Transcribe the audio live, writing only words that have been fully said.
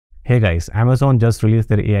Hey guys, Amazon just released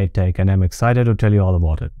their AI tech and I'm excited to tell you all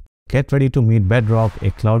about it. Get ready to meet Bedrock,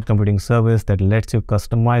 a cloud computing service that lets you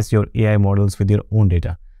customize your AI models with your own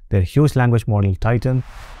data. Their huge language model Titan.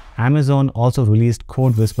 Amazon also released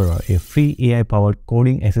Code Whisperer, a free AI-powered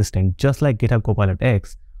coding assistant just like GitHub Copilot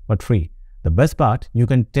X, but free. The best part, you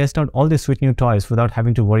can test out all these sweet new toys without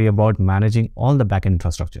having to worry about managing all the backend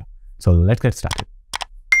infrastructure. So let's get started.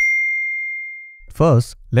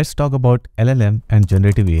 First, let's talk about LLM and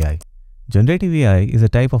generative AI. Generative AI is a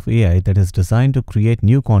type of AI that is designed to create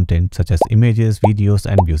new content such as images, videos,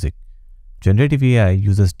 and music. Generative AI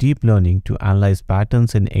uses deep learning to analyze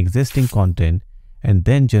patterns in existing content and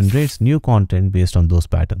then generates new content based on those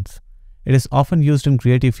patterns. It is often used in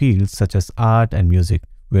creative fields such as art and music,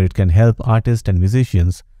 where it can help artists and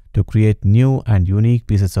musicians to create new and unique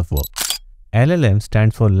pieces of work. LLM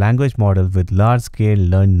stands for Language Model with Large-Scale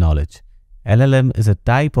Learned Knowledge. LLM is a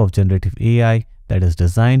type of generative AI that is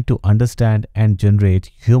designed to understand and generate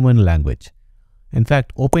human language. In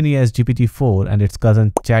fact, OpenAI's GPT-4 and its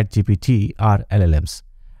cousin ChatGPT are LLMs,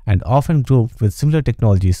 and often grouped with similar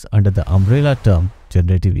technologies under the umbrella term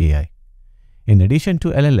generative AI. In addition to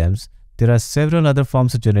LLMs, there are several other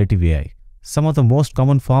forms of generative AI. Some of the most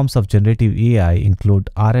common forms of generative AI include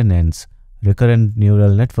RNNs, recurrent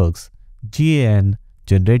neural networks, GAN,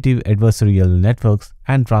 generative adversarial networks,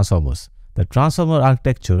 and transformers. The transformer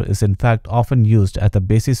architecture is in fact often used as the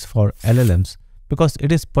basis for LLMs because it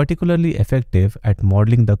is particularly effective at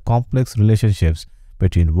modeling the complex relationships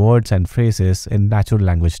between words and phrases in natural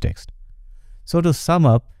language text. So to sum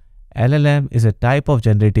up, LLM is a type of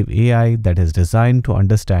generative AI that is designed to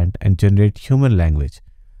understand and generate human language,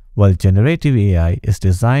 while generative AI is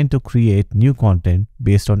designed to create new content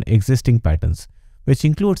based on existing patterns, which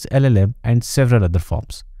includes LLM and several other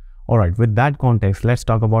forms. Alright, with that context, let's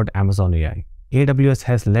talk about Amazon AI. AWS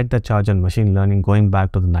has led the charge on machine learning going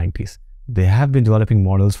back to the 90s. They have been developing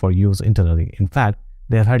models for use internally. In fact,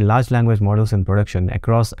 they have had large language models in production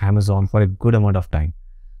across Amazon for a good amount of time,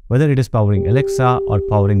 whether it is powering Alexa or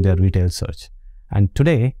powering their retail search. And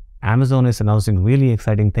today, Amazon is announcing really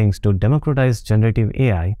exciting things to democratize generative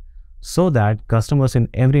AI so that customers in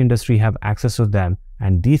every industry have access to them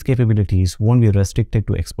and these capabilities won't be restricted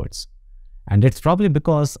to experts. And it's probably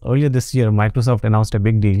because earlier this year, Microsoft announced a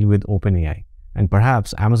big deal with OpenAI, and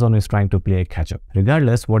perhaps Amazon is trying to play catch-up.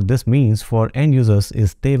 Regardless, what this means for end users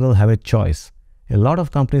is they will have a choice. A lot of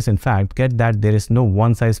companies, in fact, get that there is no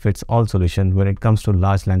one-size-fits-all solution when it comes to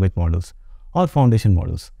large language models or foundation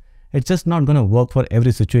models. It's just not going to work for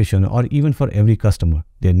every situation or even for every customer.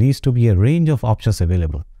 There needs to be a range of options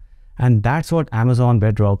available. And that's what Amazon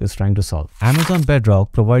Bedrock is trying to solve. Amazon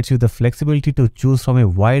Bedrock provides you the flexibility to choose from a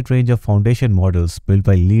wide range of foundation models built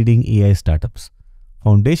by leading AI startups.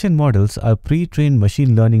 Foundation models are pre-trained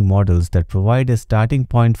machine learning models that provide a starting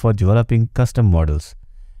point for developing custom models.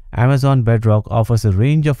 Amazon Bedrock offers a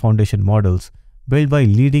range of foundation models built by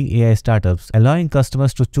leading AI startups, allowing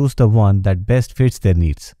customers to choose the one that best fits their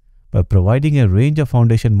needs. By providing a range of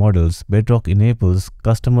foundation models, Bedrock enables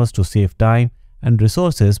customers to save time and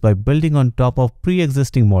resources by building on top of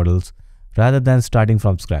pre-existing models rather than starting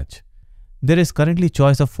from scratch. There is currently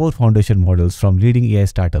choice of 4 foundation models from leading AI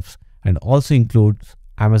startups and also includes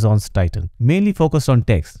Amazon's Titan, mainly focused on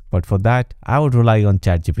text, but for that, I would rely on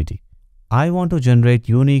ChatGPT. I want to generate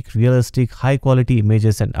unique, realistic, high-quality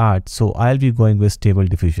images and art, so I'll be going with Stable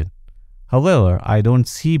Diffusion. However, I don't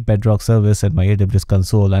see Bedrock service in my AWS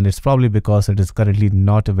console, and it's probably because it is currently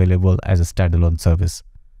not available as a standalone service.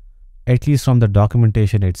 At least from the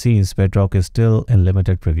documentation, it seems Bedrock is still in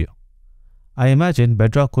limited preview. I imagine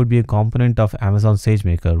Bedrock could be a component of Amazon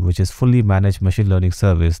SageMaker, which is fully managed machine learning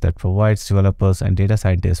service that provides developers and data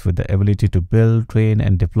scientists with the ability to build, train,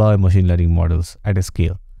 and deploy machine learning models at a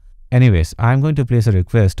scale. Anyways, I'm going to place a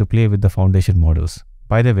request to play with the foundation models.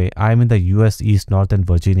 By the way, I'm in the US East Northern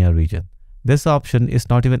Virginia region. This option is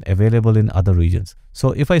not even available in other regions.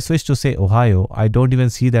 So if I switch to say Ohio, I don't even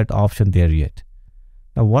see that option there yet.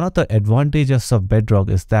 Now, one of the advantages of Bedrock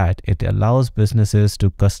is that it allows businesses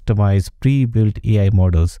to customize pre-built AI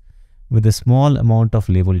models with a small amount of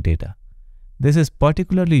labeled data. This is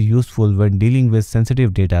particularly useful when dealing with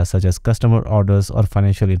sensitive data such as customer orders or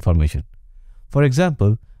financial information. For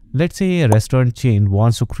example, let's say a restaurant chain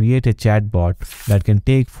wants to create a chatbot that can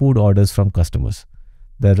take food orders from customers.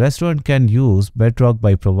 The restaurant can use Bedrock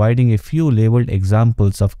by providing a few labeled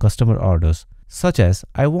examples of customer orders, such as,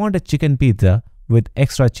 I want a chicken pizza with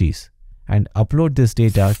extra cheese, and upload this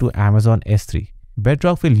data to Amazon S3.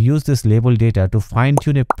 Bedrock will use this label data to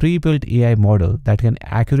fine-tune a pre-built AI model that can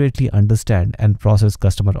accurately understand and process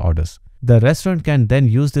customer orders. The restaurant can then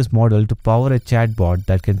use this model to power a chatbot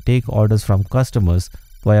that can take orders from customers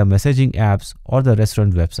via messaging apps or the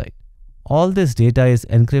restaurant website. All this data is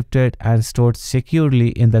encrypted and stored securely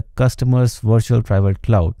in the customer's virtual private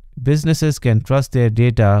cloud. Businesses can trust their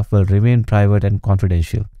data will remain private and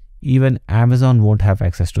confidential. Even Amazon won't have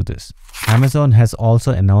access to this. Amazon has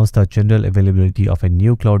also announced the general availability of a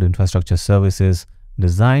new cloud infrastructure services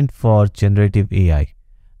designed for generative AI,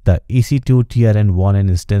 the EC2 TRN1N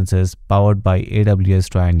instances powered by AWS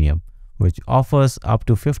Trainium, which offers up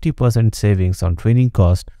to 50% savings on training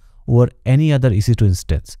cost over any other EC2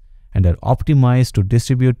 instance and are optimized to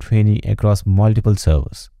distribute training across multiple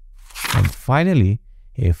servers. And finally,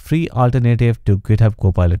 a free alternative to GitHub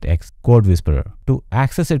Copilot X, Code Whisperer. To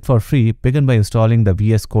access it for free, begin by installing the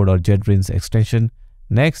VS Code or JetBrains extension.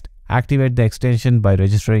 Next, activate the extension by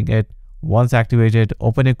registering it. Once activated,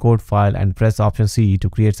 open a code file and press Option C to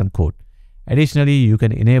create some code. Additionally, you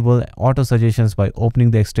can enable auto suggestions by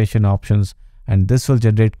opening the extension options, and this will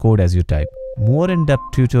generate code as you type. More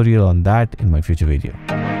in-depth tutorial on that in my future video.